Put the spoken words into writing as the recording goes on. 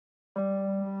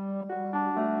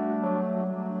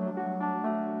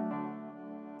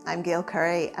I'm Gail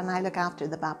Curry and I look after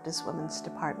the Baptist Women's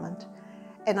Department.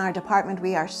 In our department,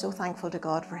 we are so thankful to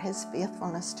God for His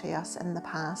faithfulness to us in the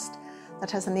past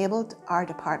that has enabled our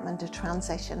department to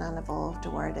transition and evolve to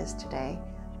where it is today.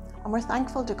 And we're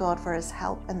thankful to God for His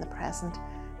help in the present,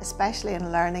 especially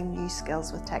in learning new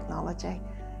skills with technology.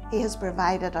 He has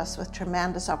provided us with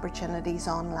tremendous opportunities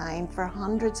online for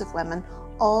hundreds of women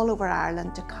all over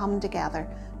Ireland to come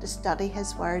together to study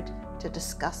His Word, to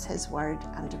discuss His Word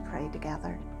and to pray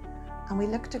together. And we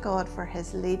look to God for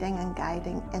His leading and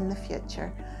guiding in the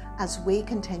future as we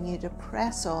continue to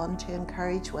press on to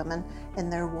encourage women in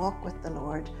their walk with the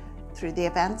Lord through the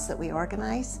events that we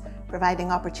organise,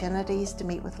 providing opportunities to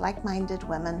meet with like-minded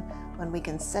women when we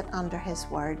can sit under His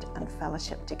Word and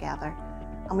fellowship together.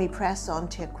 And we press on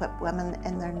to equip women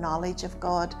in their knowledge of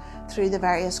God through the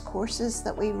various courses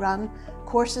that we run,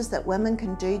 courses that women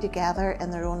can do together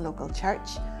in their own local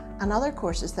church, and other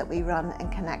courses that we run in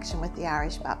connection with the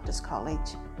Irish Baptist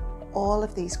College. All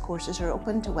of these courses are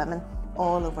open to women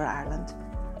all over Ireland.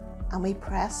 And we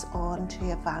press on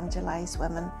to evangelise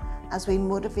women as we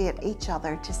motivate each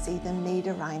other to see the need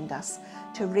around us,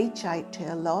 to reach out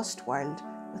to a lost world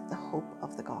with the hope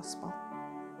of the gospel.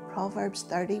 Proverbs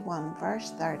 31 verse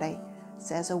 30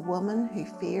 says, "A woman who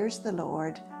fears the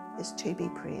Lord is to be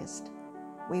praised."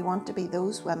 We want to be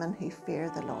those women who fear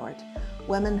the Lord,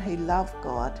 women who love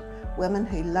God, women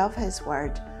who love His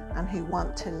Word and who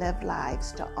want to live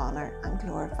lives to honour and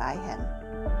glorify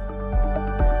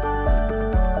Him.